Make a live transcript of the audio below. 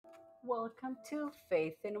Welcome to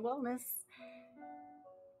Faith and Wellness.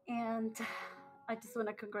 And I just want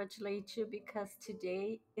to congratulate you because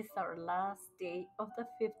today is our last day of the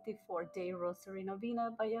 54-day Rosary Novena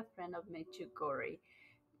by a friend of Medjugorje.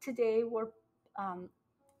 Today we're um,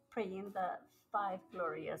 praying the five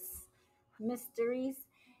glorious mysteries.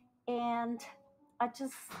 And I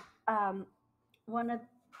just want to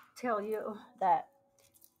tell you that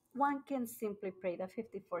one can simply pray the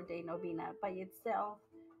 54-day novena by itself.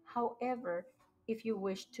 However, if you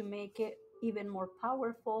wish to make it even more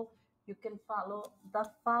powerful, you can follow the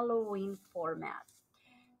following format.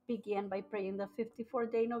 Begin by praying the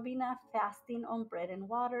 54-day novena, fasting on bread and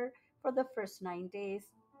water for the first 9 days,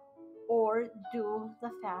 or do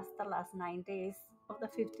the fast the last 9 days of the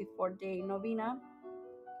 54-day novena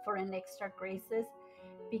for an extra graces.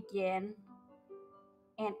 Begin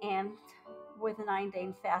and end with 9 day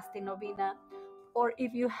fasting novena. Or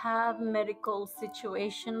if you have medical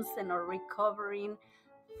situations and are recovering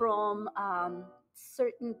from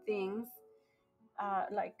certain things,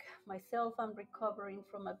 like myself, I'm recovering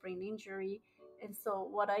from a brain injury. And so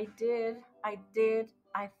what I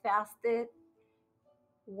fasted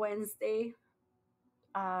Wednesday,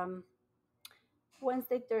 um,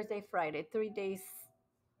 Wednesday, Thursday, Friday, 3 days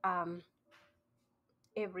um,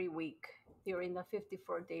 every week during the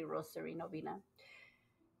 54-day Rosary Novena.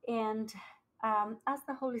 And ask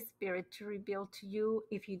the Holy Spirit to reveal to you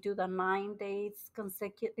if you do the 9 days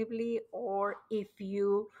consecutively or if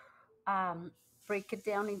you break it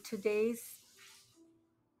down into days.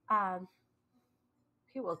 Um,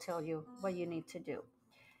 he will tell you what you need to do.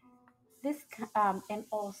 This and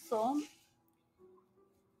also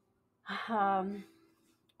um,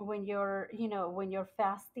 when you're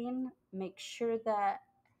fasting, make sure that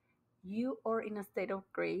you are in a state of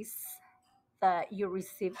grace, that you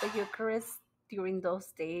receive the Eucharist during those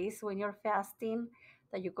days when you're fasting,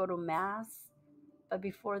 that you go to Mass. But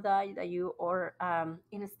before that you are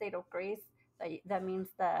in a state of grace. That means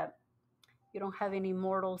that you don't have any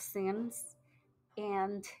mortal sins.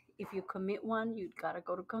 And if you commit one, you gotta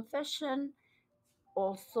go to confession.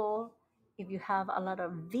 Also, if you have a lot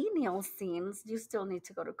of venial sins, you still need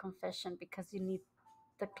to go to confession because you need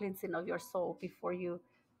the cleansing of your soul before you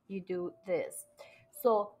do this.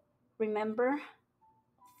 So remember,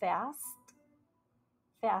 fast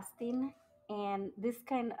fasting, and this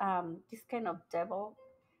kind of devil,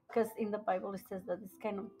 because in the Bible it says that this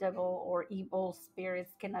kind of devil or evil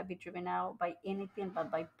spirits cannot be driven out by anything but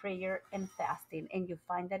by prayer and fasting. And you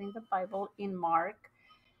find that in the Bible in Mark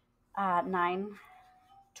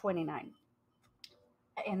 9:29.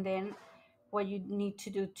 And then what you need to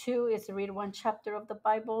do too is read one chapter of the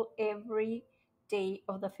Bible every day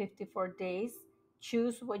of the 54 days.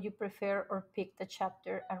 Choose what you prefer or pick the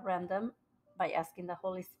chapter at random by asking the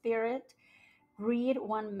Holy Spirit. Read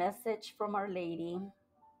one message from Our Lady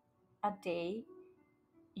a day.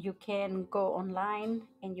 You can go online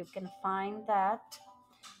and you can find that.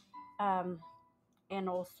 Um, and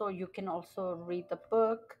also, you can also read the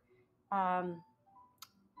book, um,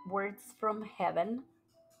 Words from Heaven.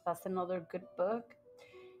 That's another good book.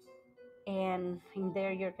 And in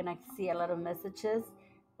there, you're going to see a lot of messages.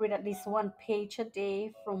 Read at least one page a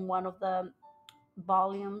day from one of the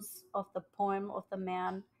volumes of the poem of the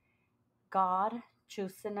man God,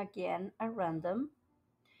 chosen again at random.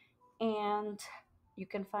 And you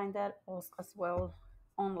can find that also as well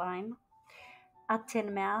online.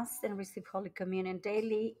 Attend Mass and receive Holy Communion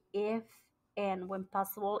daily if and when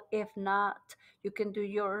possible. If not, you can do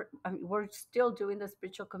we're still doing the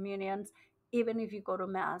spiritual communions even if you go to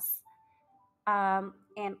Mass.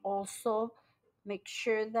 And also make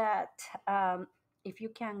sure that if you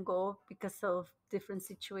can go because of different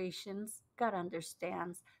situations, God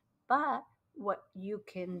understands. But what you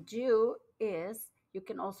can do is you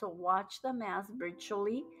can also watch the Mass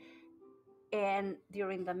virtually, and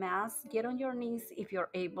during the Mass, get on your knees if you're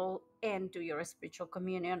able and do your spiritual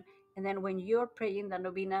communion. And then when you're praying the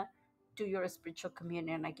novena, do your spiritual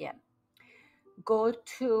communion again. Go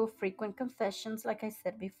to frequent confessions, like I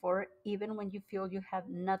said before, even when you feel you have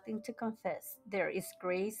nothing to confess. There is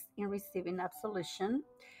grace in receiving absolution.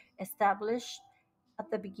 Establish at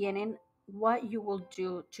the beginning what you will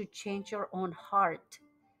do to change your own heart,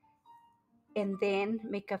 and then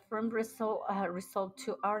make a firm resolve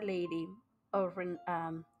to Our Lady of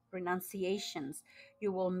renunciations.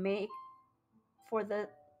 You will make for the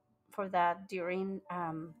for that during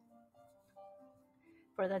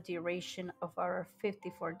for the duration of our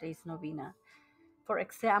 54 days novena. For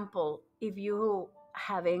example, if you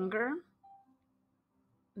have anger,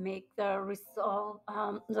 make the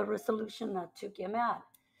resolution not to get mad.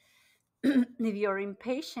 If you're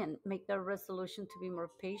impatient, make the resolution to be more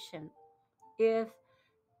patient. If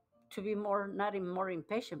to be more, not more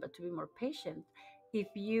impatient, but to be more patient. If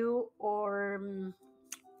you are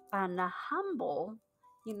humble,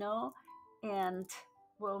 you know, and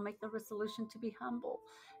will make the resolution to be humble.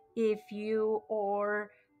 If you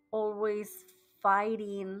are always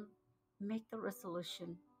fighting, make the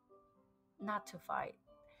resolution not to fight,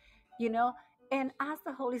 you know, and ask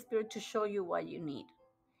the Holy Spirit to show you what you need,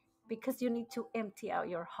 because you need to empty out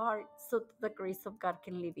your heart so that the grace of God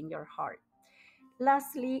can live in your heart.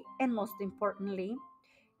 Lastly, and most importantly,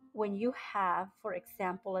 when you have, for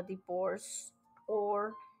example, a divorce,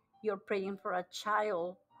 or you're praying for a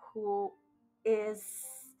child who is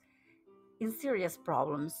in serious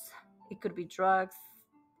problems, it could be drugs,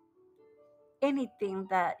 anything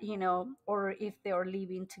that, or if they are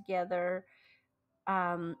living together,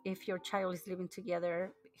 if your child is living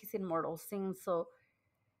together, he's in mortal sin. So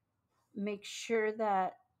make sure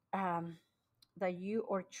that that you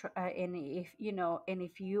are and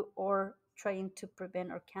if you are trying to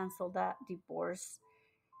prevent or cancel that divorce,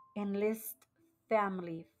 enlist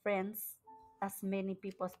family, friends, as many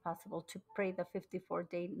people as possible to pray the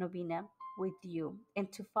 54-day novena with you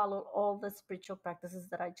and to follow all the spiritual practices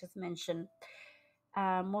that I just mentioned.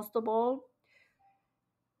 Most of all,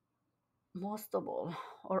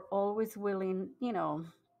 are always willing,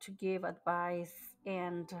 to give advice.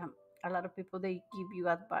 And a lot of people, they give you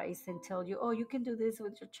advice and tell you, oh, you can do this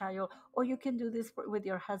with your child, or you can do this with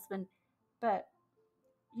your husband. But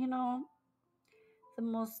you know the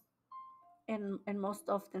most and most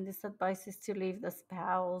often this advice is to leave the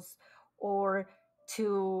spouse, or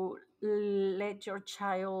to let your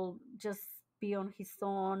child just be on his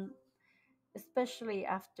own, especially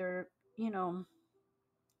after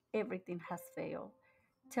everything has failed.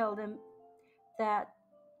 Tell them that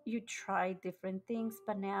you try different things,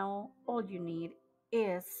 but now all you need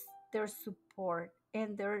is their support,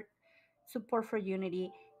 and their support for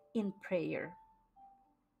unity in prayer.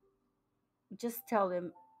 Just tell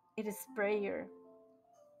them it is prayer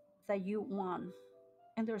that you want,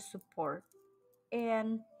 and their support,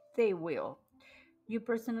 and they will. You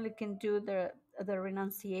personally can do the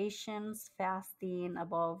renunciations, fasting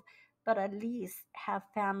above, but at least have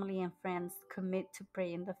family and friends commit to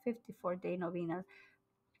praying the 54-day novena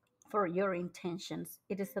for your intentions.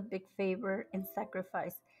 It is a big favor and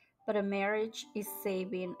sacrifice, but a marriage is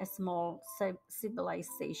saving a small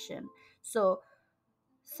civilization. So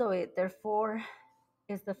it therefore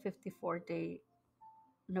is the 54-day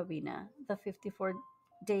novena. The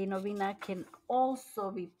 54-day novena can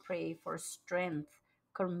also be prayed for strength,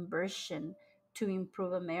 conversion, to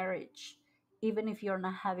improve a marriage. Even if you're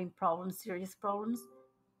not having problems, serious problems,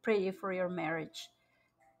 pray it for your marriage.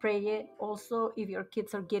 Pray it also if your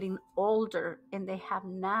kids are getting older and they have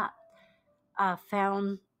not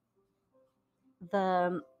found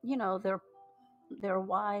their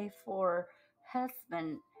wife or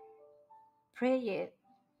husband. Pray it.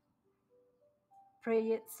 Pray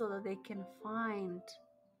it so that they can find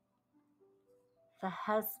the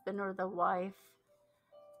husband or the wife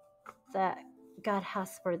that God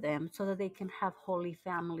has for them, so that they can have holy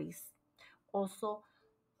families. Also,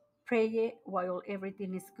 pray it while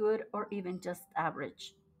everything is good or even just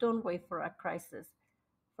average. Don't wait for a crisis.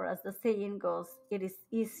 For as the saying goes, it is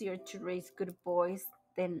easier to raise good boys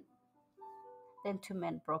than to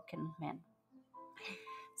mend broken men.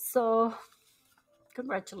 So,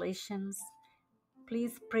 congratulations.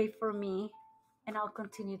 Please pray for me, and I'll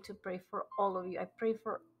continue to pray for all of you. I pray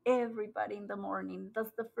for everybody in the morning.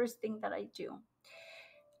 That's the first thing that I do.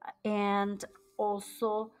 And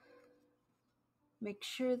also, make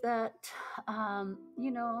sure that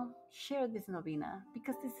share this novena,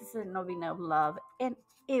 because this is a novena of love, and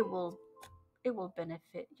it will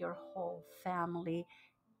benefit your whole family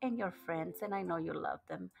and your friends, and I know you love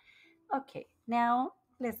them. Okay, now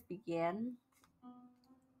let's begin.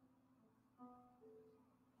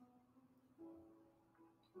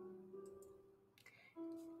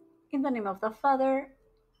 In the name of the Father,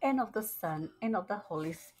 and of the Son, and of the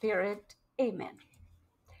Holy Spirit. Amen.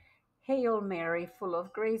 Hail Mary, full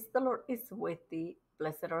of grace, the Lord is with thee.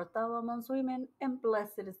 Blessed art thou amongst women, and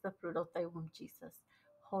blessed is the fruit of thy womb, Jesus.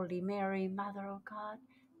 Holy Mary, Mother of God,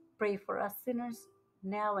 pray for us sinners,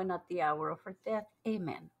 now and at the hour of our death.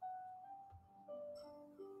 Amen.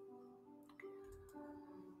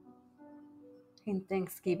 In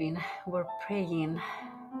Thanksgiving, we're praying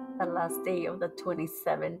the last day of the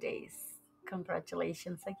 27 days.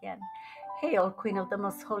 Congratulations again. Hail, Queen of the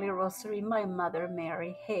Most Holy Rosary, my Mother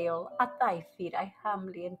Mary. Hail, at thy feet I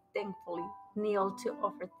humbly and thankfully kneel to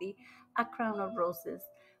offer thee a crown of roses,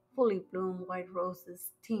 fully bloom white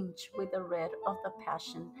roses tinged with the red of the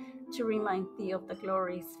passion, to remind thee of the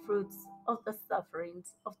glorious fruits of the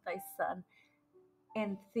sufferings of thy Son,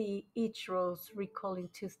 and thee each rose recalling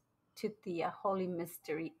to thee a holy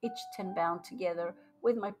mystery, each ten bound together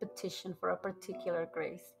with my petition for a particular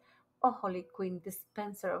grace. O Holy Queen,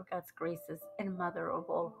 dispenser of God's graces, and mother of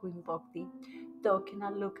all who invoke thee, thou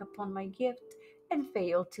cannot look upon my gift and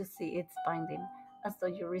fail to see its binding. As though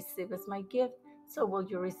you receive as my gift, so will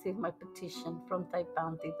you receive my petition from thy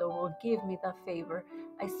bounty. Thou wilt give me the favor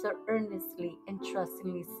I so earnestly and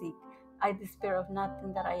trustingly seek. I despair of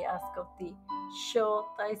nothing that I ask of thee. Show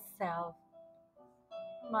thyself,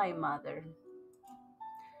 my mother.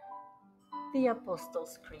 The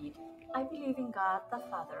Apostles' Creed. I believe in God, the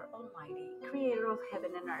Father Almighty, creator of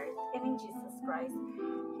heaven and earth, and in Jesus Christ,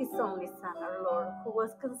 his only Son, our Lord, who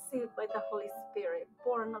was conceived by the Holy Spirit,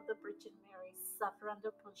 born of the Virgin Mary, suffered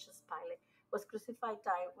under Pontius Pilate, was crucified,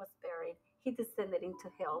 died, was buried. He descended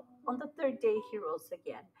into hell. On the third day he rose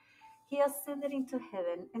again. He ascended into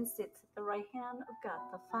heaven and sits at the right hand of God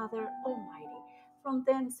the Father Almighty. From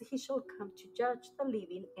thence he shall come to judge the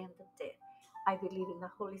living and the dead. I believe in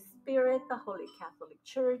the Holy Spirit, the Holy Catholic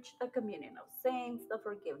Church, the communion of saints, the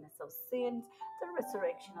forgiveness of sins, the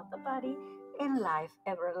resurrection of the body, and life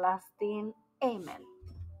everlasting. Amen.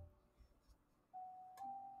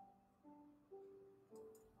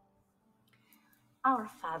 Our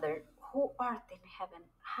Father, who art in heaven,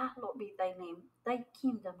 hallowed be thy name. Thy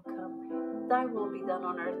kingdom come, thy will be done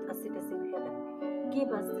on earth as it is in heaven. Give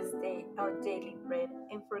us this day our daily bread,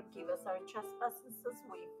 and forgive us our trespasses as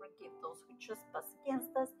we forgive those who trespass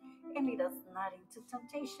against us. And lead us not into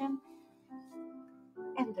temptation,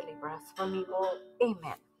 and deliver us from evil.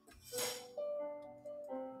 Amen.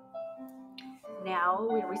 Now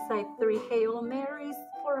we recite three Hail Marys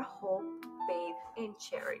for hope, faith, and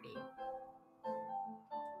charity.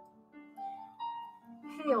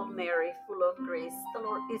 Hail Mary, full of grace, the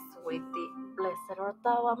Lord is with thee. Blessed art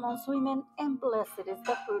thou amongst women, and blessed is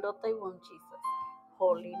the fruit of thy womb, Jesus.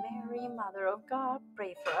 Holy Mary, Mother of God,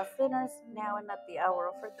 pray for us sinners, now and at the hour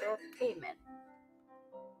of our death. Amen.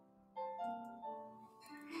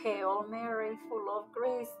 Hail Mary, full of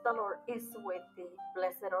grace, the Lord is with thee.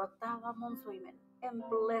 Blessed art thou amongst women, and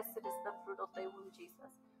blessed is the fruit of thy womb,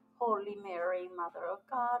 Jesus. Holy Mary, Mother of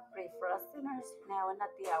God, pray for us sinners, now and at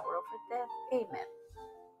the hour of our death. Amen.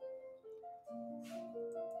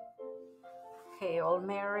 Hail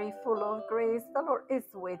Mary, full of grace, the Lord is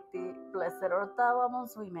with thee. Blessed art thou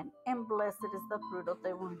amongst women, and blessed is the fruit of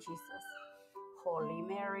thy womb, Jesus. Holy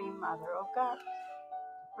Mary, Mother of God,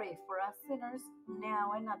 pray for us sinners,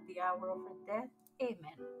 now and at the hour of our death.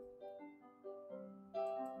 Amen.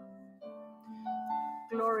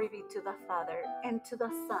 Glory be to the Father, and to the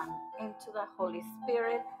Son, and to the Holy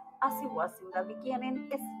Spirit, as it was in the beginning,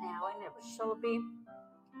 is now, and ever shall be,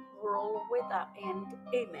 world without end.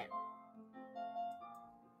 Amen.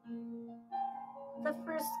 The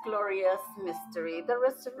first glorious mystery, the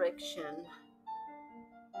resurrection.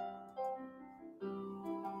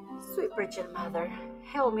 Sweet Virgin Mother,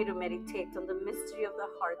 help me to meditate on the mystery of the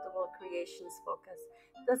heart of all creation's focus,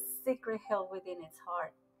 the secret held within its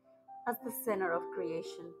heart. As the center of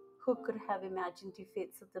creation, who could have imagined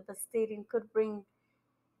defeat so devastating could bring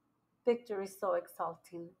victory so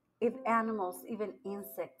exalting? If animals, even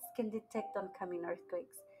insects, can detect oncoming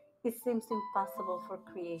earthquakes, it seems impossible for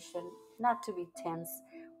creation not to be tense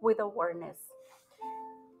with awareness.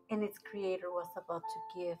 And its creator was about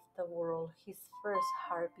to give the world his first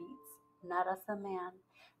heartbeats, not as a man,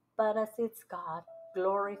 but as its God,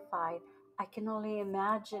 glorified. I can only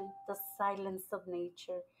imagine the silence of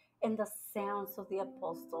nature and the sounds of the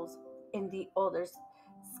apostles and the others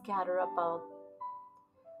scattered about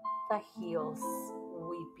the hills,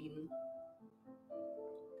 weeping.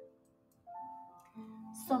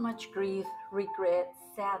 So much grief, regret,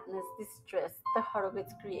 sadness, distress, the heart of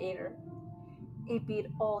its creator. It beat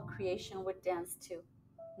all creation would dance to.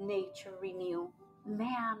 Nature renew,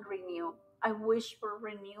 man renew. I wish for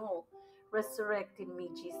renewal. Resurrect in me,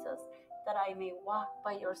 Jesus, that I may walk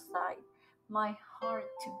by your side, my heart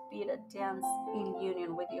to beat a dance in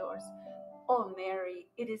union with yours. Oh Mary,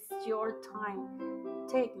 it is your time.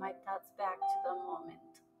 Take my thoughts back to the moment.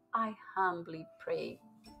 I humbly pray.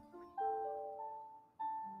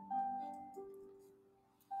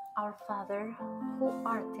 Our Father, who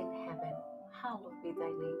art in heaven, hallowed be thy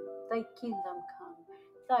name. Thy kingdom come,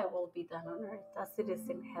 thy will be done on earth as it is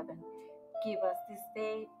in heaven. Give us this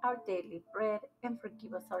day our daily bread, and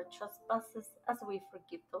forgive us our trespasses as we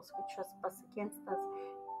forgive those who trespass against us.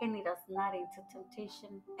 And lead us not into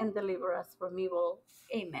temptation, and deliver us from evil.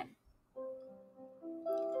 Amen.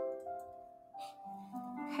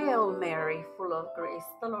 Hail Mary, full of grace,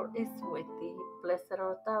 the Lord is with thee. Blessed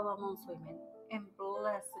art thou amongst women, and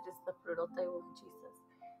blessed is the fruit of thy womb, Jesus.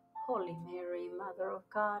 Holy Mary, Mother of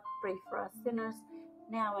God, pray for us sinners,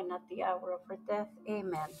 now and at the hour of our death.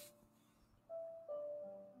 Amen.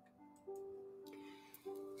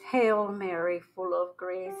 Hail Mary, full of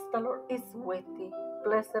grace, the Lord is with thee.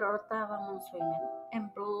 Blessed art thou amongst women, and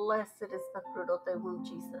blessed is the fruit of thy womb,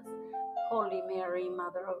 Jesus. Holy Mary,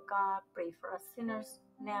 Mother of God, pray for us sinners,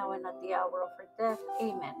 now and at the hour of our death.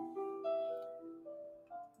 Amen.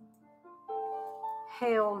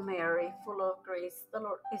 Hail Mary, full of grace, the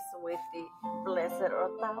Lord is with thee. Blessed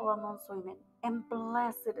art thou amongst women, and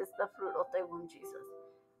blessed is the fruit of thy womb, Jesus.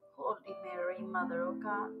 Holy Mary, Mother of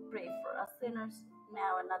God, pray for us sinners,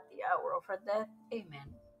 now and at the hour of our death.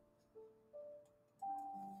 Amen.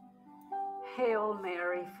 Hail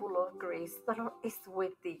Mary, full of grace, the Lord is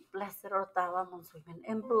with thee. Blessed art thou amongst women,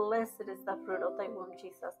 and blessed is the fruit of thy womb,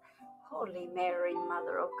 Jesus. Holy Mary,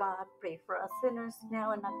 Mother of God, pray for us sinners,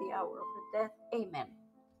 now and at the hour of our death. Amen.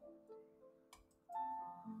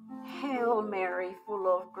 Hail Mary, full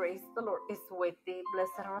of grace, the Lord is with thee.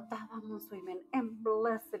 Blessed art thou amongst women, and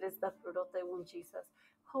blessed is the fruit of thy womb, Jesus.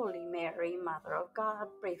 Holy Mary, Mother of God,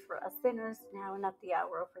 pray for us sinners, now and at the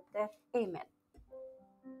hour of our death. Amen.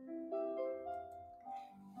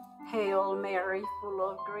 Hail Mary, full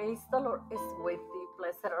of grace, the Lord is with thee.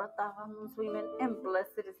 Blessed art thou amongst women, and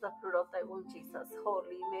blessed is the fruit of thy womb, Jesus.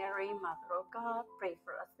 Holy Mary, Mother of God, pray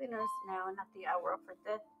for us sinners, now and at the hour of our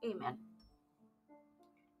death. Amen.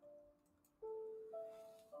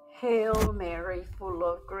 Hail Mary, full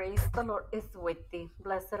of grace, the Lord is with thee.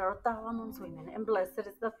 Blessed art thou amongst women, and blessed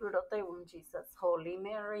is the fruit of thy womb, Jesus. Holy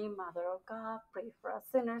Mary, Mother of God, pray for us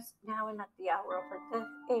sinners, now and at the hour of our death.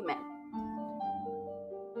 Amen.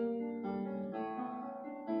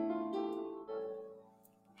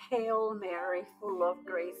 Hail Mary, full of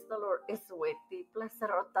grace, the Lord is with thee. Blessed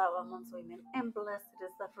art thou amongst women, and blessed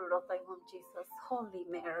is the fruit of thy womb, Jesus. Holy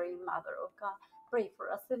Mary, Mother of God, pray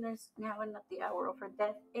for us sinners, now and at the hour of our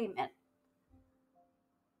death. Amen.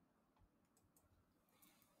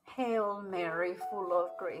 Hail Mary, full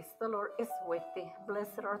of grace, the Lord is with thee.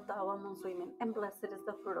 Blessed art thou amongst women, and blessed is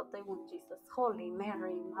the fruit of thy womb, Jesus. Holy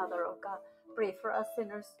Mary, Mother of God, pray for us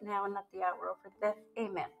sinners, now and at the hour of our death.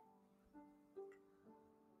 Amen.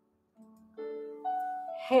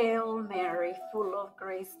 Hail Mary, full of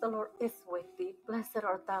grace, the Lord is with thee. Blessed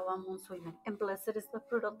art thou amongst women, and blessed is the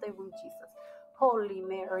fruit of thy womb, Jesus. Holy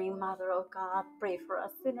Mary, Mother of God, pray for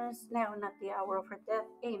us sinners, now and at the hour of our death.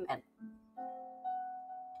 Amen.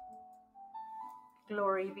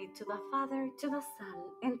 Glory be to the Father, to the Son,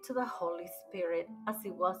 and to the Holy Spirit, as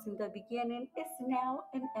it was in the beginning, is now,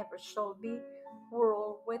 and ever shall be,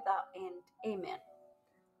 world without end. Amen.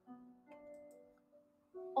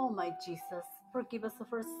 O my Jesus, forgive us of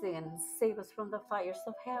our sins, save us from the fires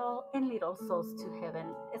of hell, and lead all souls to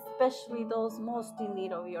heaven, especially those most in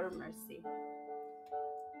need of your mercy.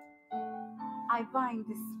 I bind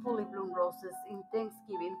these fully blown roses in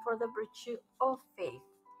thanksgiving for the virtue of faith,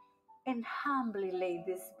 and humbly lay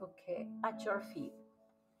this bouquet at your feet.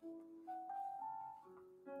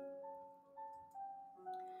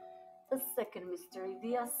 The second mystery,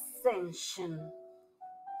 the Ascension.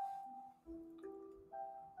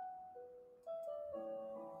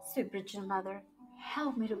 Sweet Virgin Mother,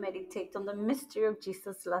 help me to meditate on the mystery of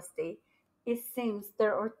Jesus' last day. It seems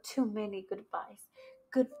there are too many goodbyes.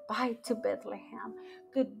 Goodbye to Bethlehem.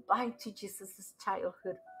 Goodbye to Jesus'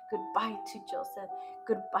 childhood. Goodbye to Joseph.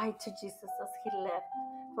 Goodbye to Jesus as he left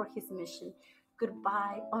for his mission.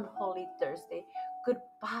 Goodbye on Holy Thursday.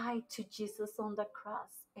 Goodbye to Jesus on the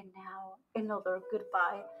cross. And now another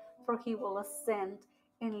goodbye, for he will ascend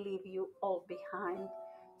and leave you all behind.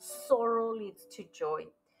 Sorrow leads to joy.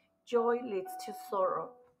 Joy leads to sorrow.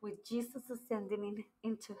 With Jesus ascending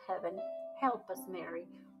into heaven, help us, Mary.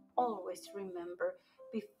 Always remember,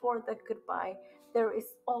 before the goodbye, there is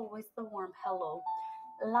always the warm hello.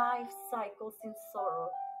 Life cycles in sorrow,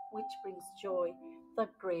 which brings joy. The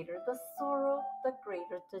greater the sorrow, the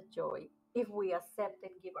greater the joy. If we accept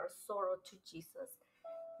and give our sorrow to Jesus,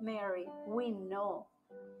 Mary, we know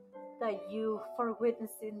that you for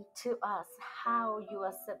witnessing to us how you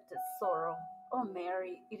accepted sorrow. Oh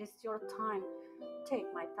Mary, it is your time. Take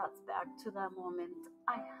my thoughts back to that moment.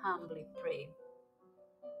 I humbly pray.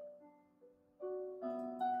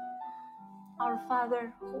 Our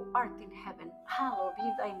Father, who art in heaven, hallowed be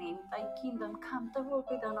thy name. Thy kingdom come, thy will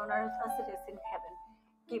be done on earth as it is in heaven.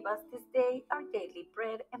 Give us this day our daily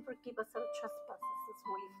bread, and forgive us our trespasses as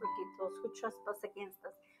we forgive those who trespass against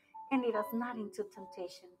us. And lead us not into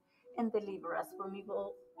temptation, and deliver us from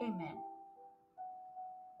evil. Amen.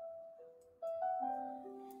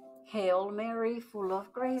 Hail Mary, full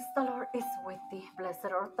of grace, the Lord is with thee. Blessed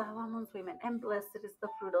art thou amongst women, and blessed is the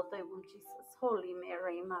fruit of thy womb, Jesus. Holy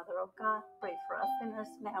Mary, Mother of God, pray for us sinners,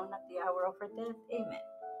 now and at the hour of our death. Amen.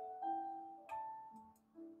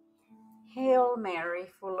 Hail Mary,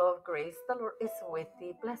 full of grace, the Lord is with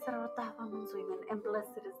thee. Blessed art thou amongst women, and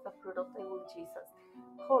blessed is the fruit of thy womb, Jesus.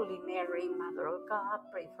 Holy Mary, Mother of God,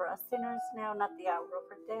 pray for us sinners, now and at the hour of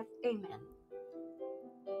our death. Amen.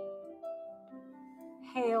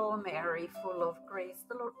 Hail Mary, full of grace,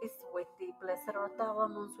 the Lord is with thee. Blessed art thou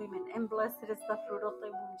amongst women, and blessed is the fruit of thy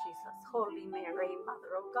womb, Jesus. Holy Mary,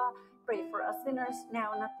 Mother of God, pray for us sinners,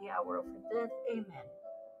 now and at the hour of our death. Amen.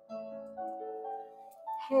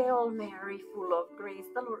 Hail Mary, full of grace,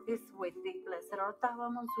 the Lord is with thee. Blessed art thou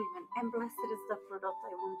amongst women, and blessed is the fruit of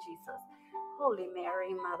thy womb, Jesus. Holy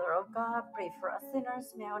Mary, Mother of God, pray for us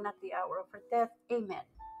sinners, now and at the hour of our death. Amen.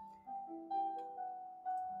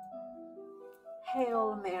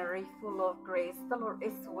 Hail Mary, full of grace, the Lord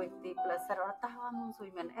is with thee. Blessed art thou amongst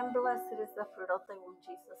women, and blessed is the fruit of thy womb,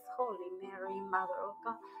 Jesus. Holy Mary, Mother of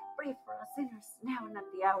God, pray for us sinners, now and at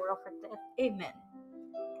the hour of our death. Amen.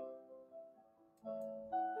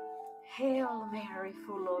 Hail Mary,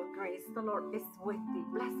 full of grace, the Lord is with thee.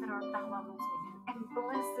 Blessed art thou amongst women, and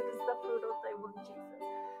blessed is the fruit of thy womb, Jesus.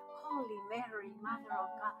 Holy Mary, Mother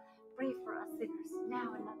of God, pray for us sinners,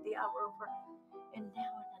 now and at the hour of our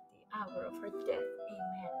death.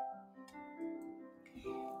 Amen.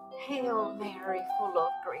 Hail Mary, full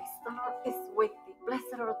of grace, the Lord is with thee.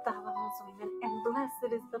 Blessed art thou amongst women, and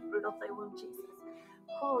blessed is the fruit of thy womb, Jesus.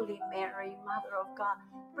 Holy Mary, Mother of God,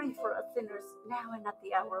 pray for us sinners, now and at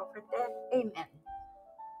the hour of our death. Amen.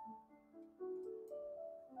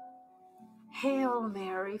 Hail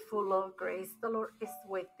Mary, full of grace, the Lord is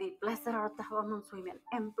with thee. Blessed art thou amongst women,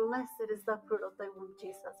 and blessed is the fruit of thy womb,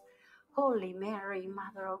 Jesus. Holy Mary,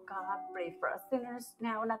 Mother of God, pray for us sinners,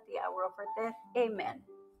 now and at the hour of our death. Amen.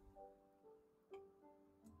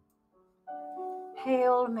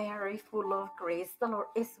 Hail Mary, full of grace, the Lord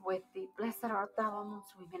is with thee. Blessed art thou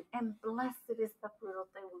amongst women, and blessed is the fruit of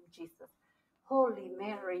thy womb, Jesus. Holy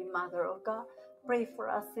Mary, Mother of God, pray for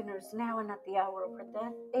us sinners, now and at the hour of our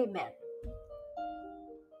death. Amen.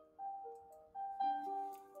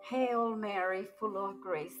 Hail Mary, full of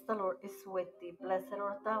grace, the Lord is with thee. Blessed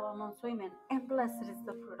art thou amongst women, and blessed is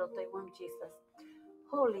the fruit of thy womb, Jesus.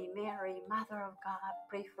 Holy Mary, Mother of God,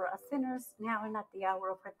 pray for us sinners, now and at the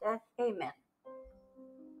hour of our death. Amen.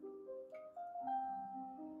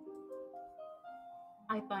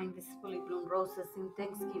 I bind these fully bloomed roses in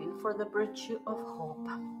thanksgiving for the virtue of hope,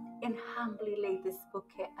 and humbly lay this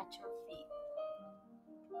bouquet at your feet.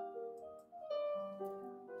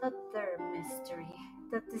 The third mystery,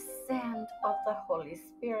 the descent of the Holy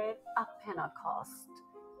Spirit at Pentecost.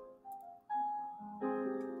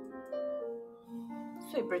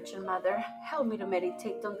 Sweet Virgin Mother, help me to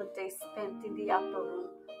meditate on the days spent in the upper room.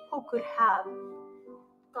 Who could have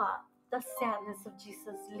thought the sadness of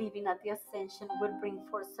Jesus leaving at the Ascension would bring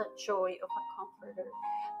forth such joy of a Comforter?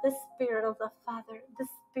 The Spirit of the Father, the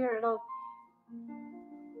Spirit of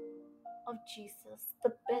Jesus,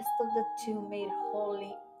 the best of the two, made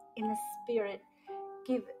holy in a spirit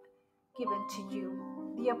given to you,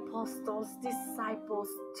 the apostles, disciples,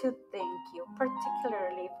 to thank you,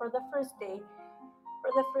 particularly for the first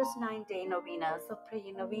 9-day novenas of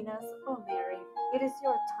praying novenas. Oh Mary, it is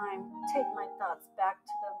your time. Take my thoughts back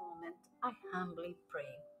to the moment. I humbly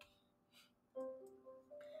pray.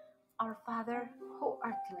 Our Father, who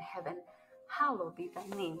art in heaven, hallowed be thy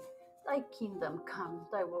name. Thy kingdom come,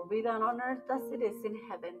 thy will be done on earth as it is in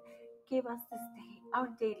heaven. Give us this day our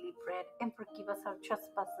daily bread, and forgive us our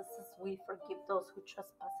trespasses as we forgive those who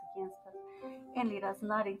trespass against us. And lead us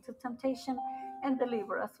not into temptation, and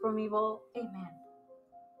deliver us from evil. Amen.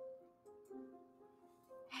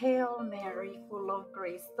 Hail Mary, full of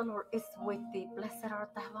grace, the Lord is with thee. Blessed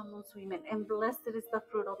art thou amongst women, and blessed is the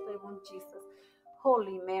fruit of thy womb, Jesus.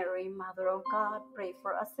 Holy Mary, Mother of God, pray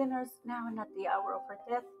for us sinners, now and at the hour of our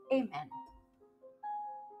death. Amen.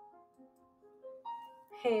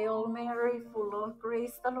 Hail Mary, full of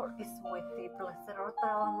grace, the Lord is with thee. Blessed art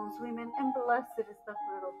thou amongst women, and blessed is the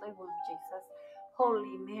fruit of thy womb, Jesus.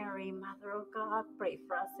 Holy Mary, Mother of God, pray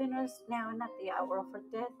for us sinners, now and at the hour of our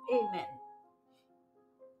death. Amen.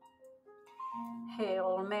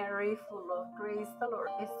 Hail Mary, full of grace, the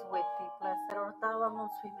Lord is with thee. Blessed art thou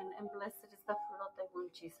amongst women, and blessed is the fruit of thy womb,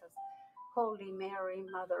 Jesus. Holy Mary,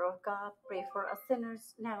 Mother of God, pray for us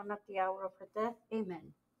sinners, now and at the hour of our death.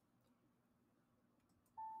 Amen.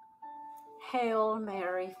 Hail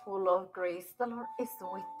Mary, full of grace, the Lord is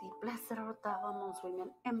with thee. Blessed art thou amongst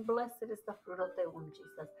women, and blessed is the fruit of thy womb,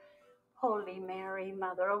 Jesus. Holy Mary,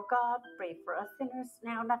 Mother of God, pray for us sinners,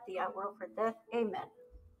 now and at the hour of our death. Amen.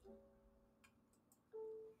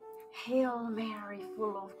 Hail Mary,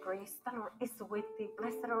 full of grace, the Lord is with thee.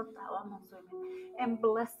 Blessed art thou amongst women, and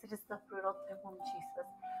blessed is the fruit of thy womb, Jesus.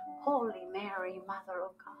 Holy Mary, Mother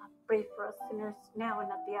of God, pray for us sinners, now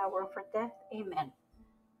and at the hour of our death. Amen.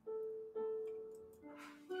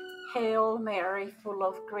 Hail Mary, full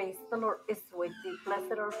of grace, the Lord is with thee.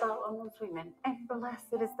 Blessed art thou amongst women, and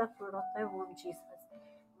blessed is the fruit of thy womb, Jesus.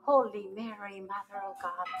 Holy Mary, Mother of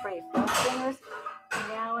God, pray for us sinners,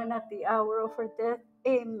 now and at the hour of our death.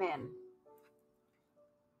 Amen.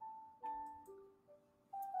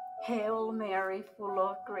 Hail Mary, full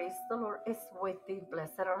of grace, the Lord is with thee.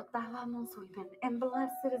 Blessed art thou amongst women, and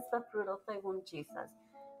blessed is the fruit of thy womb, Jesus.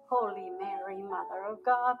 Holy Mary, Mother of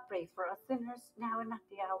God, pray for us sinners, now and at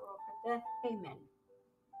the hour of our death. Amen.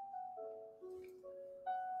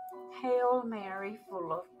 Hail Mary,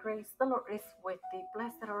 full of grace, the Lord is with thee.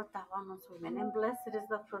 Blessed art thou amongst women, and blessed is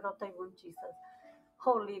the fruit of thy womb, Jesus.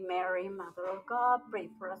 Holy Mary, Mother of God, pray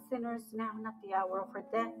for us sinners, now and at the hour of our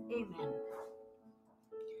death. Amen.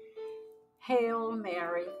 Hail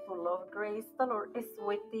Mary, full of grace, the Lord is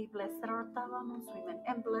with thee. Blessed art thou amongst women,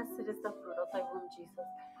 and blessed is the fruit of thy womb, Jesus.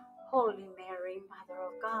 Holy Mary, Mother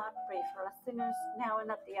of God, pray for us sinners, now and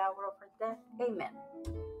at the hour of our death. Amen.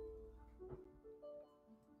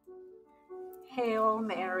 Hail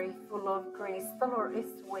Mary, full of grace, the Lord is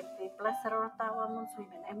with thee. Blessed art thou amongst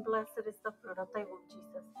women, and blessed is the fruit of thy womb,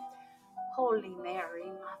 Jesus. Holy Mary,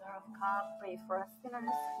 Mother of God, pray for us sinners,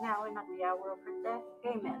 now and at the hour of our death.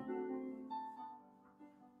 Amen.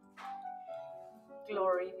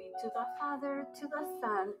 Glory be to the Father, to the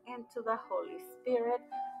Son, and to the Holy Spirit,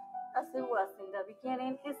 as it was in the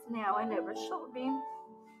beginning, is now, and ever shall be,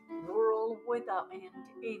 world without end.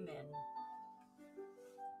 Amen.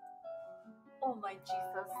 O my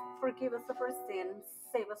Jesus, forgive us of our sins,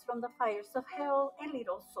 save us from the fires of hell, and lead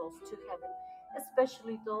all souls to heaven,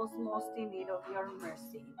 especially those most in need of your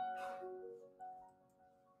mercy.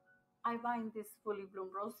 I bind these fully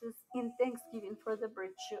bloomed roses in thanksgiving for the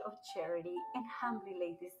virtue of charity, and humbly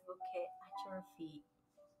lay this bouquet at your feet.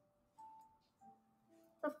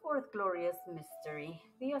 The fourth glorious mystery,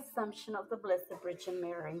 the Assumption of the Blessed Virgin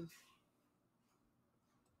Mary.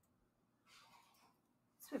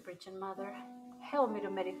 Sweet Virgin Mother, help me to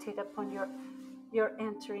meditate upon your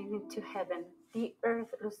entering into heaven, the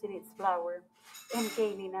earth losing its flower, and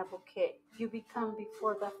gaining a bouquet. You become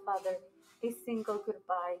before the Father a single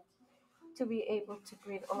goodbye, to be able to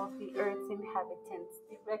greet all of the earth's inhabitants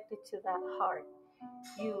directly to that heart.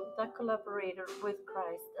 You, the collaborator with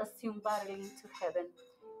Christ, assume bodily into heaven,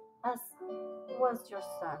 as was your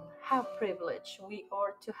Son. How privileged we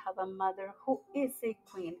are to have a mother who is a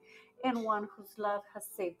queen, and one whose love has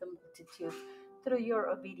saved the multitude through your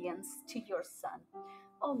obedience to your Son.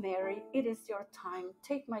 Oh Mary, it is your time.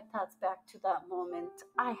 Take my thoughts back to that moment.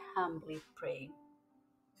 I humbly pray.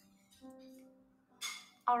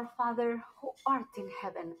 Our Father, who art in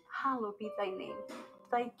heaven, hallowed be thy name.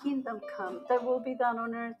 Thy kingdom come, thy will be done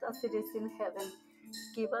on earth as it is in heaven.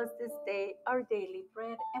 Give us this day our daily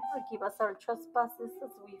bread, and forgive us our trespasses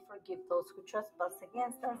as we forgive those who trespass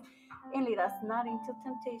against us. And lead us not into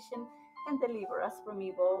temptation, and deliver us from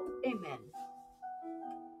evil. Amen.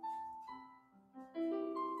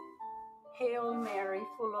 Hail Mary,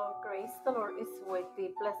 full of grace, the Lord is with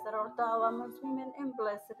thee. Blessed art thou amongst women, and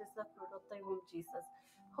blessed is the fruit of thy womb, Jesus.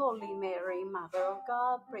 Holy Mary, Mother of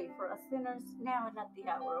God, pray for us sinners, now and at the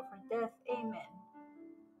hour of our death. Amen.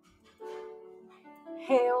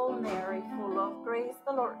 Hail Mary, full of grace,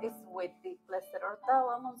 the Lord is with thee. Blessed art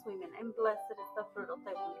thou amongst women, and blessed is the fruit of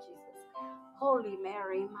thy womb, Jesus. Holy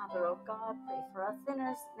Mary, Mother of God, pray for us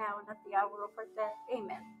sinners, now and at the hour of our death.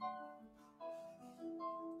 Amen.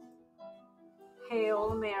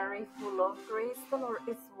 Hail Mary, full of grace, the Lord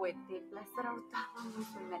is with thee. Blessed art thou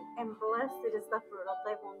amongst women, and blessed is the fruit of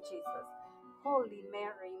thy womb, Jesus. Holy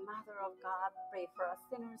Mary, Mother of God, pray for us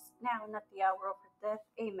sinners, now and at the hour of our death.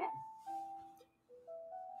 Amen.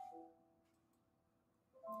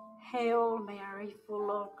 Hail Mary,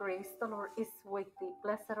 full of grace, the Lord is with thee.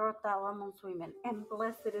 Blessed art thou amongst women, and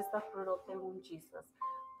blessed is the fruit of thy womb, Jesus.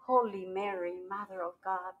 Holy Mary, Mother of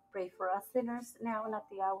God, pray for us sinners, now and at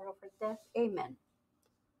the hour of our death. Amen.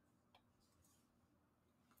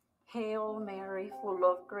 Hail Mary, full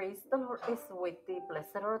of grace, the Lord is with thee.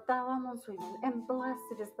 Blessed art thou amongst women, and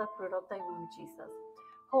blessed is the fruit of thy womb, Jesus.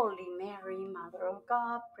 Holy Mary, Mother of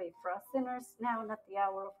God, pray for us sinners, now and at the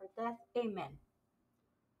hour of our death. Amen.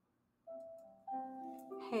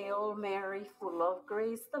 Hail Mary, full of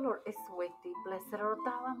grace, the Lord is with thee. Blessed art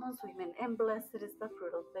thou amongst women, and blessed is the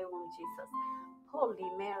fruit of thy womb, Jesus. Holy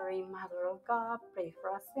Mary, Mother of God, pray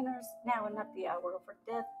for us sinners, now and at the hour of our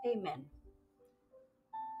death. Amen.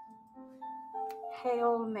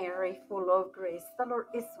 Hail Mary, full of grace, the Lord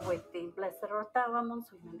is with thee. Blessed art thou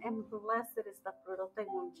amongst women, and blessed is the fruit of thy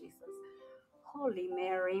womb, Jesus. Holy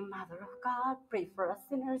Mary, Mother of God, pray for us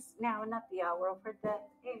sinners, now and at the hour of our death.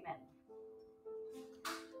 Amen.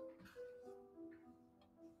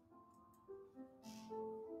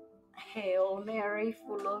 Hail Mary,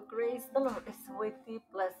 full of grace, the Lord is with thee.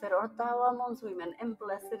 Blessed art thou amongst women, and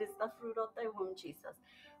blessed is the fruit of thy womb, Jesus.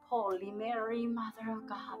 Holy Mary, Mother of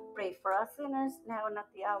God, pray for us sinners, now and at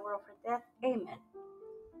the hour of our death. Amen.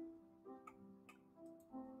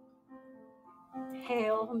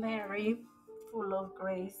 Hail Mary, full of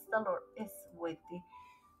grace, the Lord is with thee.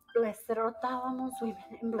 Blessed art thou amongst women,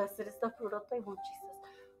 and blessed is the fruit of thy womb, Jesus.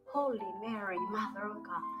 Holy Mary, Mother of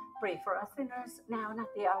God, pray for us sinners, now and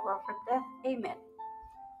at the hour of our death. Amen.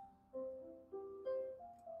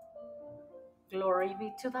 Glory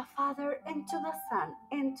be to the Father, and to the Son,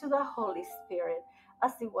 and to the Holy Spirit,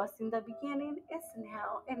 as it was in the beginning, is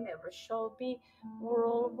now, and ever shall be,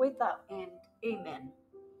 world without end. Amen.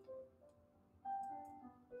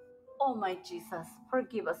 O my Jesus,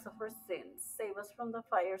 forgive us of our sins, save us from the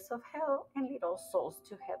fires of hell, and lead all souls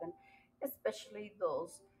to heaven, especially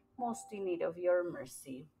those most in need of your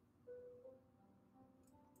mercy.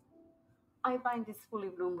 I bind these fully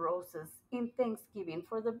bloomed roses in thanksgiving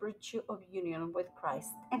for the virtue of union with Christ,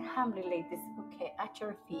 and humbly lay this bouquet at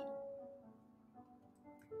your feet.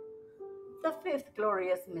 The fifth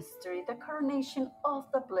glorious mystery, the coronation of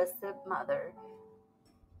the Blessed Mother.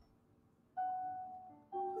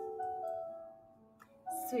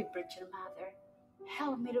 Sweet Virgin Mother,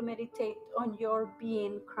 help me to meditate on your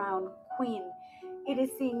being crowned Queen. It is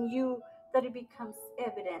in you that it becomes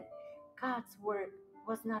evident God's word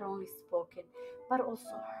was not only spoken, but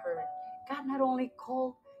also heard. God not only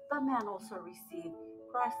called, but man also received.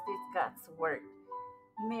 Christ is God's word.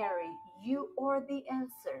 Mary, you are the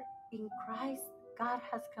answer. In Christ, God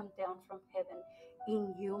has come down from heaven.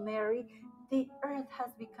 In you, Mary, the earth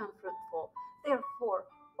has become fruitful. Therefore,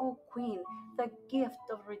 O Queen, the gift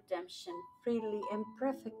of redemption, freely and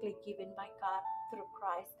perfectly given by God through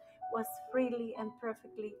Christ, was freely and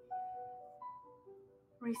perfectly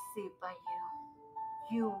received by you.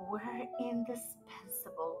 You were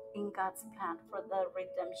indispensable in God's plan for the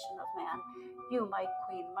redemption of man. You, my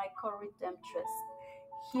Queen, my co-redemptress,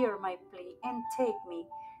 hear my plea and take me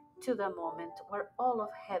to the moment where all of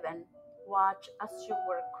heaven watch as you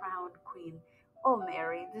were crowned Queen. Oh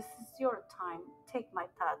Mary, this is your time. Take my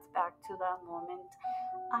thoughts back to that moment.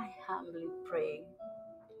 I humbly pray.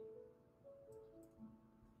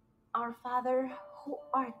 Our Father, who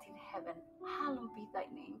art in heaven, hallowed be thy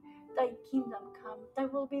name. Thy kingdom come, thy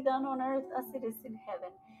will be done on earth as it is in heaven.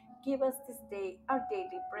 Give us this day our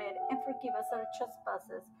daily bread, and forgive us our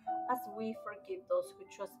trespasses, as we forgive those who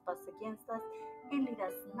trespass against us. And lead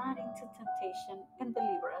us not into temptation, and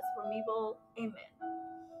deliver us from evil. Amen.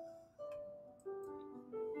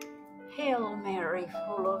 Hail Mary,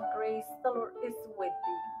 full of grace, the Lord is with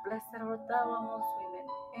thee. Blessed art thou amongst women,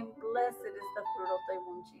 and blessed is the fruit of thy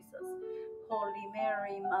womb, Jesus. Holy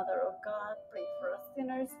Mary, Mother of God, pray for us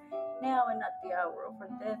sinners, now and at the hour of our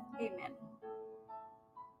death. Amen.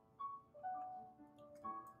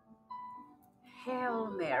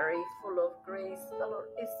 Hail Mary, full of grace, the Lord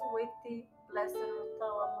is with thee. Blessed art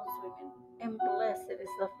thou amongst women, and blessed is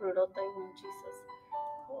the fruit of thy womb, Jesus.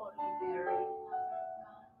 Holy Mary, Mother of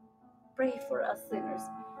God, pray for us sinners,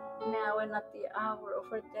 now and at the hour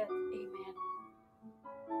of our death. Amen.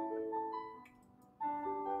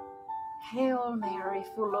 Hail Mary,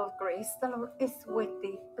 full of grace, the Lord is with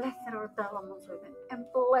thee. Blessed art thou amongst women, and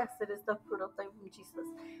blessed is the fruit of thy womb, Jesus.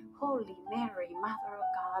 Holy Mary, Mother of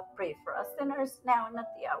God, pray for us sinners, now and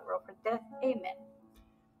at the hour of our death. Amen.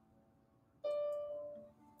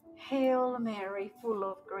 Hail Mary, full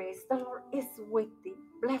of grace, the Lord is with thee.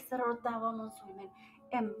 Blessed art thou amongst women,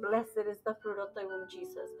 and blessed is the fruit of thy womb,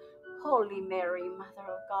 Jesus. Holy Mary, Mother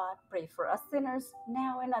of God, pray for us sinners,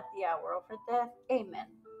 now and at the hour of our death. Amen.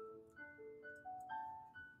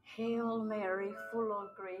 Hail Mary, full of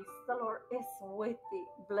grace, the Lord is with thee.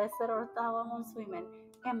 Blessed art thou amongst women,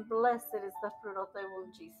 and blessed is the fruit of thy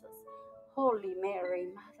womb, Jesus. Holy Mary,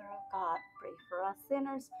 Mother of God, pray for us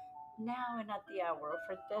sinners, now and at the hour of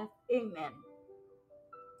our death. Amen.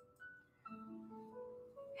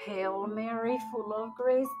 Hail Mary, full of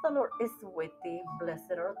grace, the Lord is with thee.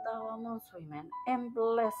 Blessed art thou amongst women, and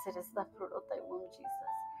blessed is the fruit of thy womb, Jesus.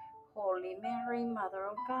 Holy Mary, Mother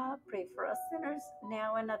of God, pray for us sinners,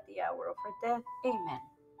 now and at the hour of our death. Amen.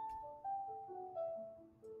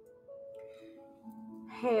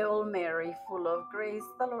 Hail Mary, full of grace,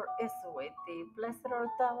 the Lord is with thee. Blessed art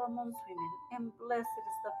thou amongst women, and blessed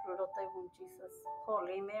is the fruit of thy womb, Jesus.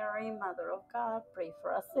 Holy Mary, Mother of God, pray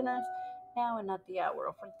for us sinners, now and at the hour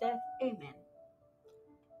of our death. Amen.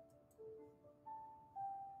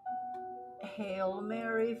 Hail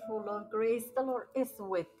Mary, full of grace, the Lord is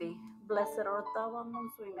with thee. Blessed art thou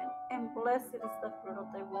amongst women, and blessed is the fruit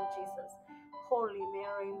of thy womb, Jesus. Holy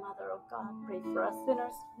Mary, Mother of God, pray for us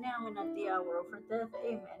sinners, now and at the hour of our death.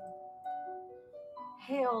 Amen.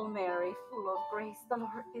 Hail Mary, full of grace, the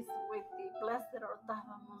Lord is with thee. Blessed art thou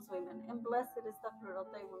amongst women, and blessed is the fruit of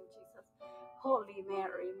thy womb, Jesus. Holy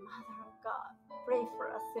Mary, Mother of God, pray for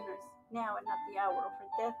us sinners, now and at the hour of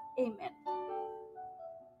our death. Amen.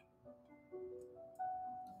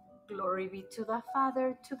 Glory be to the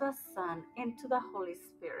Father, to the Son, and to the Holy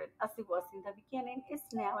Spirit, as it was in the beginning, is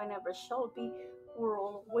now, and ever shall be,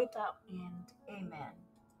 world without end. Amen.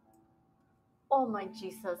 O my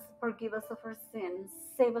Jesus, forgive us of our sins,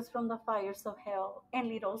 save us from the fires of hell, and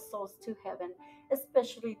lead all souls to heaven,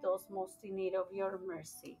 especially those most in need of your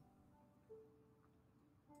mercy.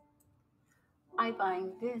 I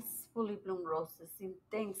bind these fully bloomed roses in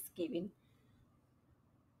thanksgiving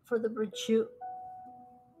for the virtue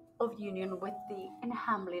of union with thee, and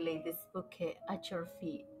humbly lay this bouquet at your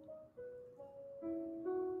feet.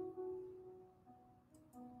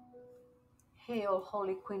 Hail,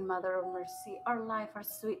 Holy Queen, Mother of Mercy, our life, our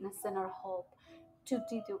sweetness, and our hope. To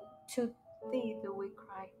thee do we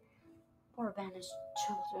cry, poor banished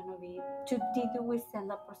children of Eve. To thee do we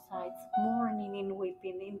send up our sighs, mourning and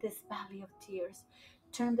weeping in this valley of tears.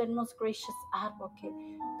 Turn then, most gracious Advocate,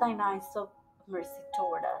 thine eyes of mercy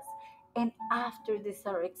toward us, and after this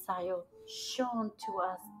our exile, show unto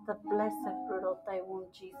us the blessed fruit of thy womb,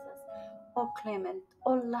 Jesus. O clement,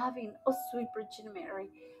 O loving, O sweet Virgin Mary,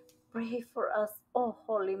 pray for us, O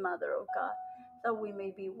Holy Mother of God, that we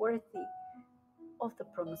may be worthy of the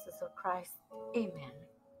promises of Christ. Amen.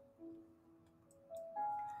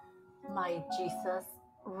 My Jesus,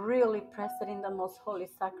 really present in the most holy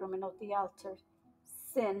sacrament of the altar,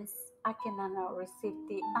 since I cannot now receive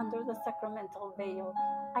thee under the sacramental veil,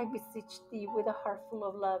 I beseech thee with a heart full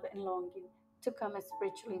of love and longing to come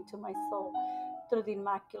spiritually into my soul through the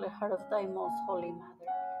immaculate heart of thy most holy Mother,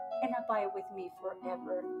 and abide with me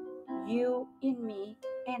forever, you in me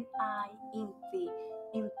and I in thee,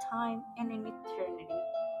 in time and in eternity,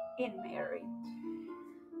 in Mary.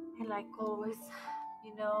 And like always,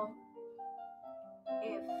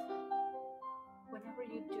 if whenever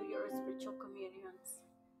you do your spiritual communions,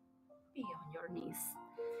 be on your knees.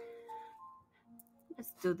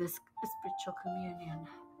 Let's do this spiritual communion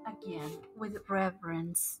again with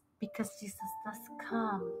reverence, because Jesus does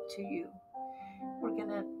come to you. We're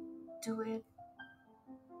gonna do it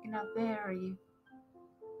in a very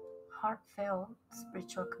heartfelt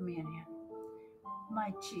spiritual communion.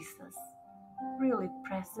 My Jesus, really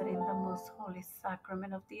present in the most holy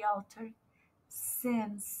sacrament of the altar,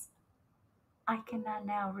 since I cannot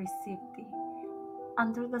now receive thee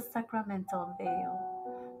under the sacramental veil,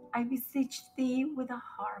 I beseech thee with a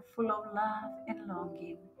heart full of love and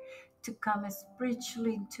longing to come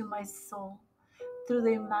spiritually into my soul through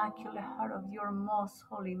the immaculate heart of your most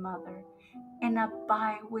holy Mother, and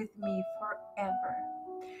abide with me forever,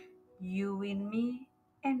 you in me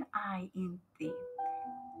and I in thee,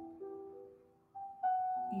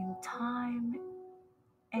 in time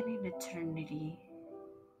and in eternity,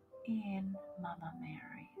 in Mama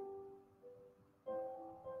Mary.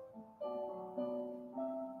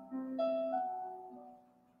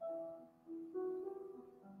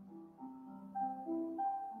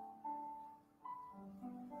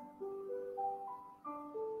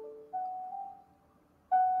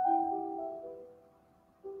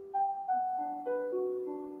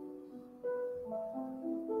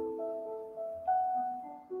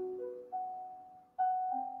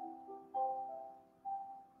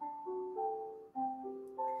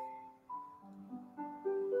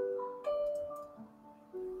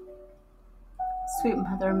 Sweet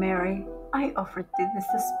Mother Mary, I offer thee this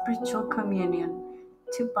spiritual communion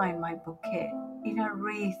to bind my bouquet in a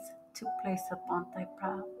wreath to place upon thy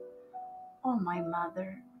brow. O my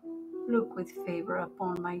Mother, look with favor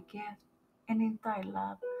upon my gift, and in thy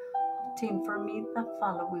love obtain for me the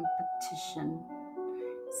following petition.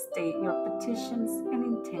 State your petitions and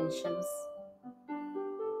intentions.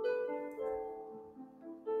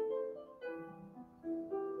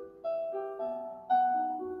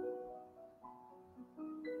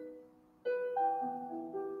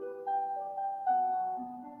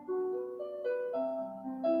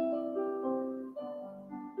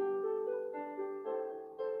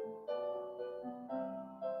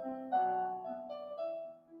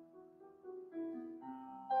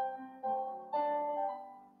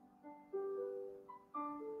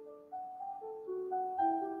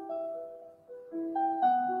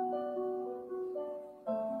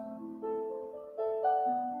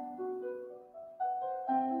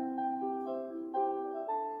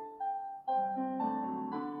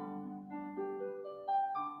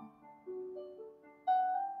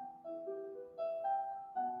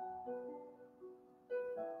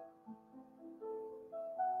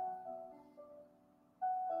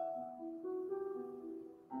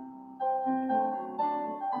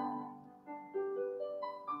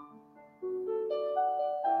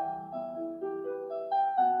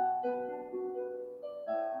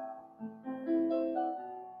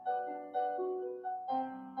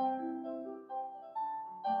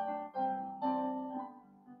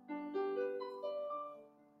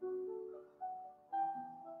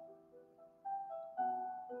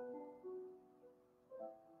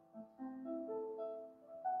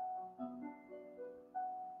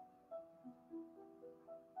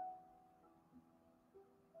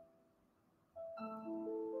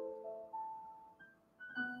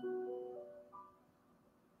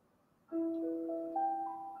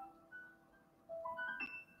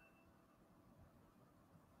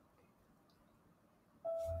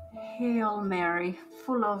 Hail Mary,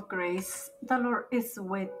 full of grace, the Lord is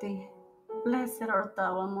with thee. Blessed art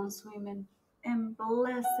thou amongst women, and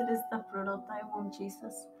blessed is the fruit of thy womb,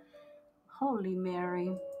 Jesus. Holy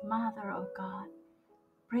Mary, Mother of God,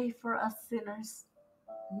 pray for us sinners,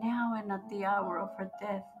 now and at the hour of our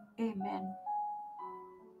death. Amen.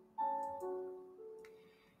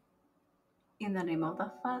 In the name of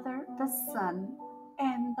the Father, the Son,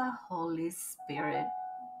 and the Holy Spirit.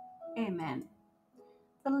 Amen.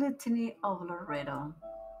 The Litany of Loreto.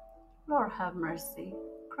 Lord have mercy.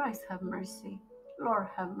 Christ have mercy. Lord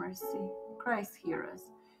have mercy. Christ hear us.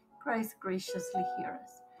 Christ graciously hear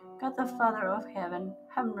us. God the Father of heaven,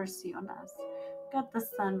 have mercy on us. God the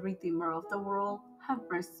Son, Redeemer of the world, have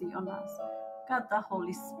mercy on us. God the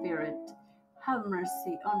Holy Spirit, have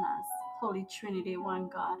mercy on us. Holy Trinity, one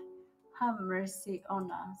God, have mercy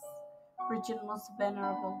on us. Virgin most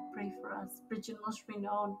venerable, pray for us. Virgin most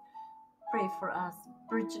renowned, pray for us.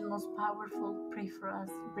 Virgin most powerful, pray for us.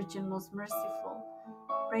 Virgin most merciful,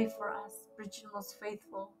 pray for us. Virgin most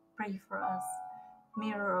faithful, pray for us.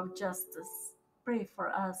 Mirror of justice, pray for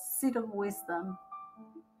us. Seat of wisdom,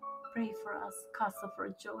 pray for us. Cause of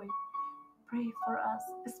our joy, pray for us.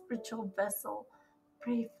 Spiritual vessel,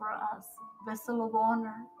 pray for us. Vessel of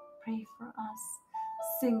honor, pray for us.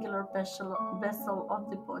 Singular vessel of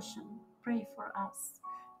devotion, pray for us.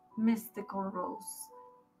 Mystical rose,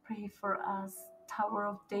 pray for us. Tower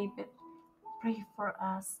of David, pray for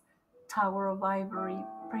us. Tower of Ivory,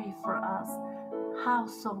 pray for us.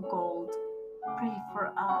 House of Gold, pray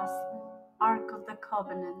for us. Ark of the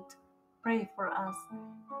Covenant, pray for us.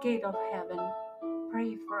 Gate of Heaven,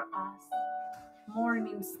 pray for us.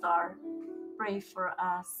 Morning Star, pray for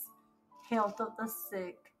us. Health of the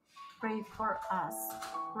sick, pray for us.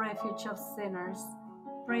 Refuge of sinners,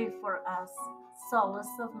 pray for us.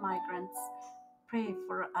 Solace of migrants, pray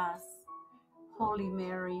for us. Holy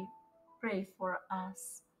Mary, pray for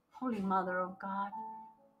us. Holy Mother of God,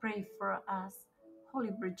 pray for us. Holy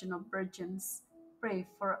Virgin of Virgins, pray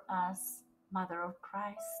for us. Mother of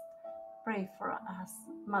Christ, pray for us.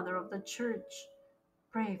 Mother of the Church,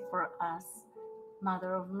 pray for us.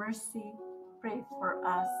 Mother of Mercy, pray for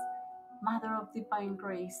us. Mother of Divine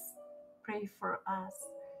Grace, pray for us.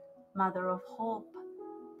 Mother of Hope,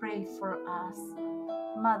 pray for us.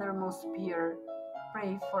 Mother most pure,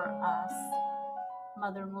 pray for us.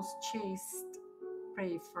 Mother most chaste,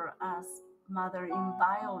 pray for us. Mother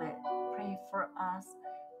inviolate, pray for us.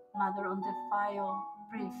 Mother undefiled,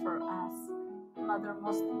 pray for us. Mother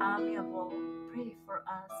most amiable, pray for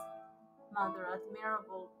us. Mother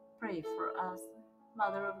admirable, pray for us.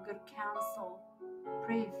 Mother of good counsel,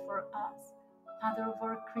 pray for us. Mother of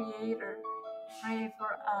our Creator, pray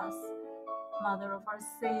for us. Mother of our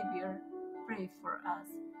Savior, pray for us.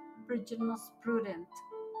 Virgin most prudent,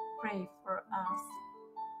 pray for us.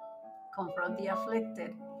 Comfort of the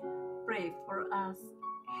afflicted, pray for us.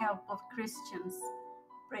 Help of Christians,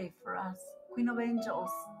 pray for us. Queen of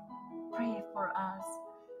Angels, pray for us.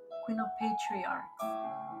 Queen of Patriarchs,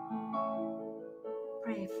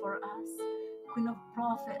 pray for us. Queen of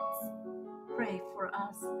Prophets, pray for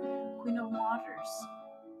us. Queen of Martyrs,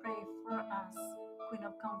 pray for us. Queen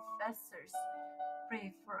of Confessors,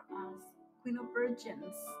 pray for us. Queen of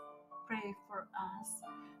Virgins, pray for us.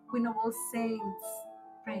 Queen of all saints,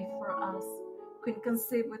 pray for us. Queen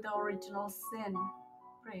conceived with the original sin,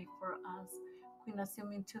 pray for us. Queen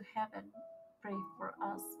assumed to heaven, pray for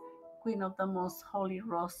us. Queen of the most Holy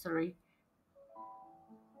Rosary,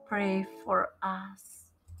 pray for us.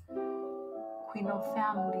 Queen of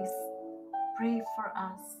families, pray for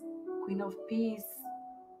us. Queen of peace,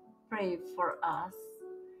 pray for us.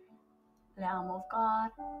 Lamb of God,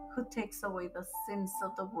 who takes away the sins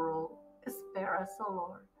of the world, spare us, O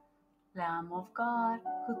Lord. Lamb of God,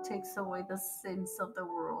 who takes away the sins of the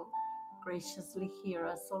world, graciously hear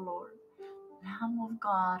us, O Lord. Lamb of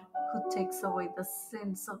God, who takes away the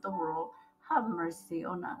sins of the world, have mercy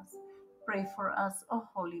on us. Pray for us, O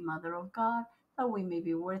Holy Mother of God, that we may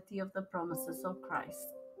be worthy of the promises of Christ.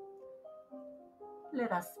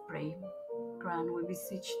 Let us pray. Grant, we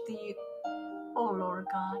beseech thee, O Lord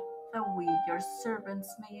God, that we, your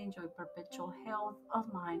servants, may enjoy perpetual health of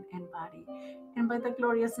mind and body, and by the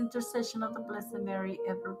glorious intercession of the Blessed Mary,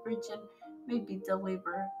 ever Virgin, may be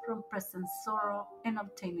delivered from present sorrow and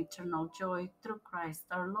obtain eternal joy through Christ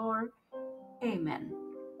our Lord. Amen.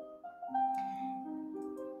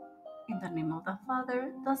 In the name of the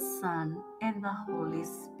Father, the Son, and the Holy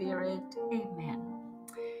Spirit. Amen.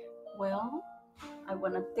 Well, I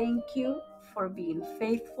want to thank you for being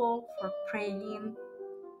faithful, for praying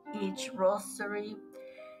each rosary,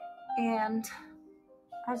 and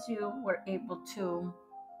as you were able to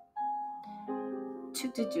to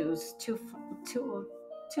deduce, to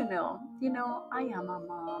know, I am a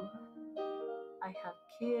mom. I have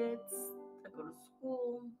kids that go to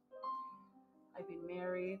school. I've been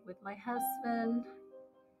married with my husband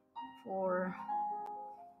for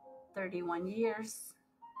 31 years,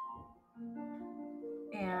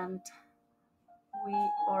 and we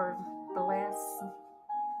are blessed,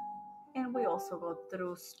 and we also go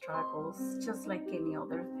through struggles just like any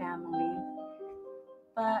other family.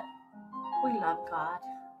 But we love God.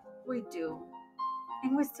 We do.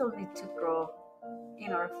 And we still need to grow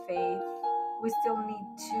in our faith. We still need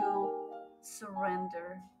to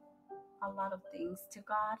surrender a lot of things to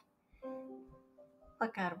God.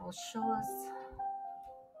 But God will show us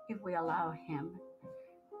if we allow Him.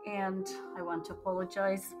 And I want to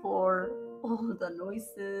apologize for all the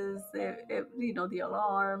noises, the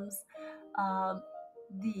alarms, um,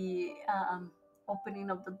 the opening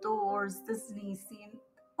of the doors, the sneezing,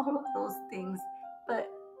 all of those things. But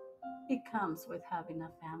it comes with having a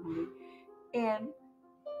family. And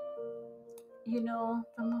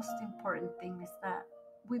the most important thing is that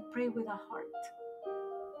we pray with a heart.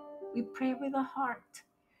 We pray with a heart.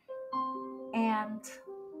 And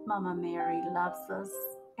Mama Mary loves us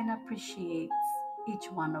and appreciates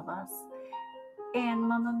each one of us. And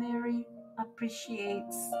Mama Mary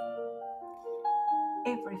appreciates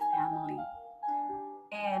every family.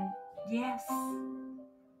 And yes,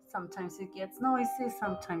 sometimes it gets noisy,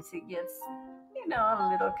 sometimes it gets, a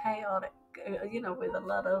little chaotic, with a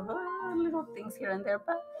lot of little things here and there.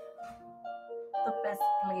 But the best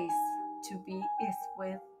place to be is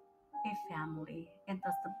with a family. And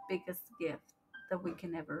that's the biggest gift that we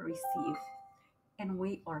can ever receive. And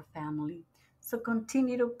we are family. So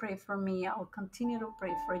continue to pray for me. I'll continue to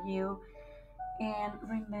pray for you. And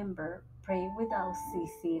remember, pray without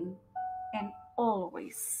ceasing. And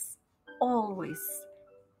always, always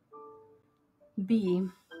be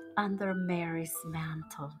under Mary's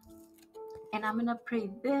mantle. And I'm going to pray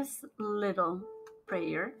this little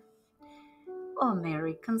prayer. Oh,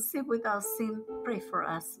 Mary, conceive without sin, pray for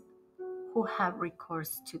us who have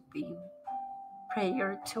recourse to thee.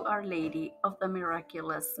 Prayer to Our Lady of the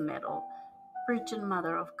Miraculous Medal. Virgin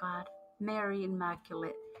Mother of God, Mary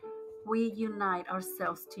Immaculate, we unite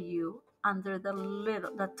ourselves to you under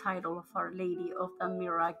the title of Our Lady of the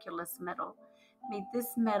Miraculous Medal. May this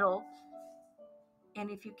medal, and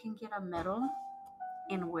if you can get a medal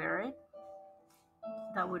and wear it,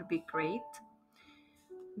 that would be great.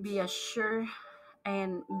 Be assured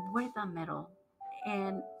and wear the medal,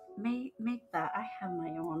 and make that. I have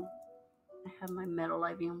my own. I have my medal.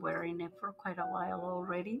 I've been wearing it for quite a while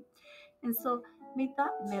already. And so may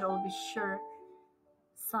that medal be sure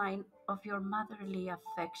sign of your motherly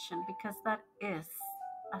affection, because that is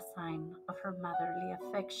a sign of her motherly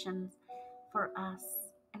affection for us,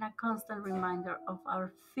 and a constant reminder of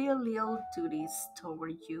our filial duties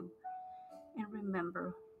toward you. And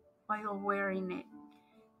remember, while wearing it,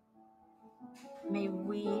 may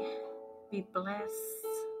we be blessed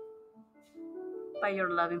by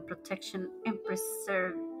your loving protection and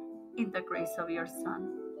preserved in the grace of your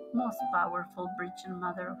Son. Most powerful Virgin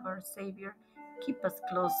Mother of our Savior, keep us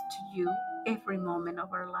close to you every moment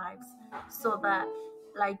of our lives, so that,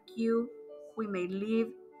 like you, we may live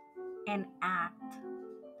and act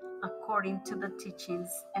according to the teachings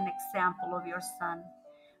and example of your Son,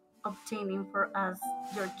 obtaining for us,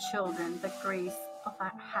 your children, the grace of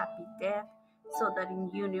a happy death, so that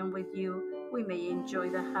in union with you we may enjoy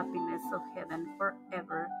the happiness of heaven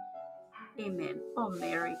forever. Amen. O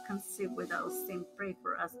Mary, conceived without sin, pray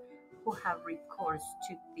for us who have recourse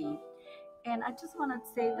to thee. And I just want to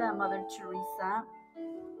say that Mother Teresa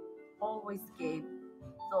always gave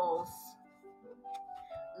those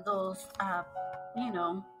you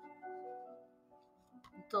know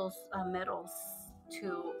those medals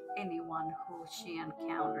to anyone who she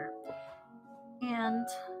encountered. And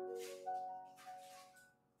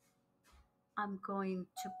I'm going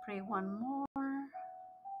to pray one more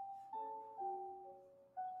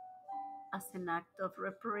as an act of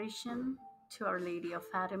reparation to Our Lady of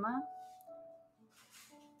Fatima.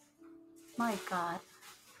 My God,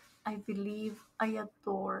 I believe, I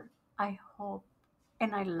adore, I hope,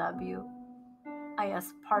 and I love you. I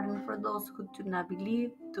ask pardon for those who do not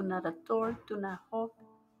believe, do not adore, do not hope,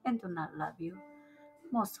 and do not love you.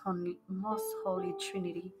 Most holy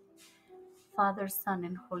Trinity, Father, Son,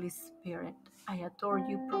 and Holy Spirit, I adore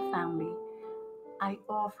you profoundly. I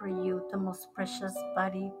offer you the most precious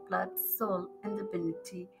body, blood, soul, and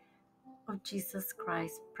divinity of Jesus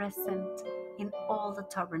Christ, present in all the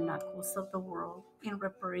tabernacles of the world, in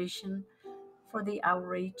reparation for the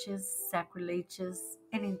outrages, sacrileges,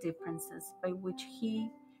 and indifferences by which he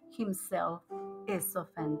himself is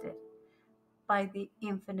offended. By the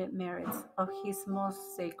infinite merits of his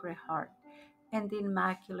most sacred heart and the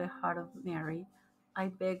Immaculate Heart of Mary, I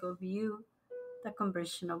beg of you the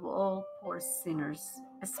conversion of all poor sinners,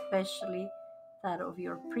 especially that of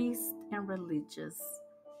your priests and religious.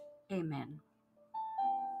 Amen.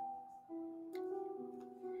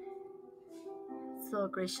 So,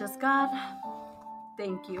 gracious God,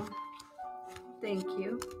 thank you. Thank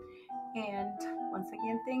you. And once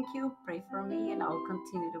again, thank you. Pray for me, and I'll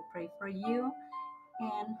continue to pray for you.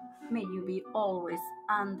 And may you be always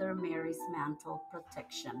under Mary's mantle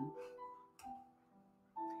protection.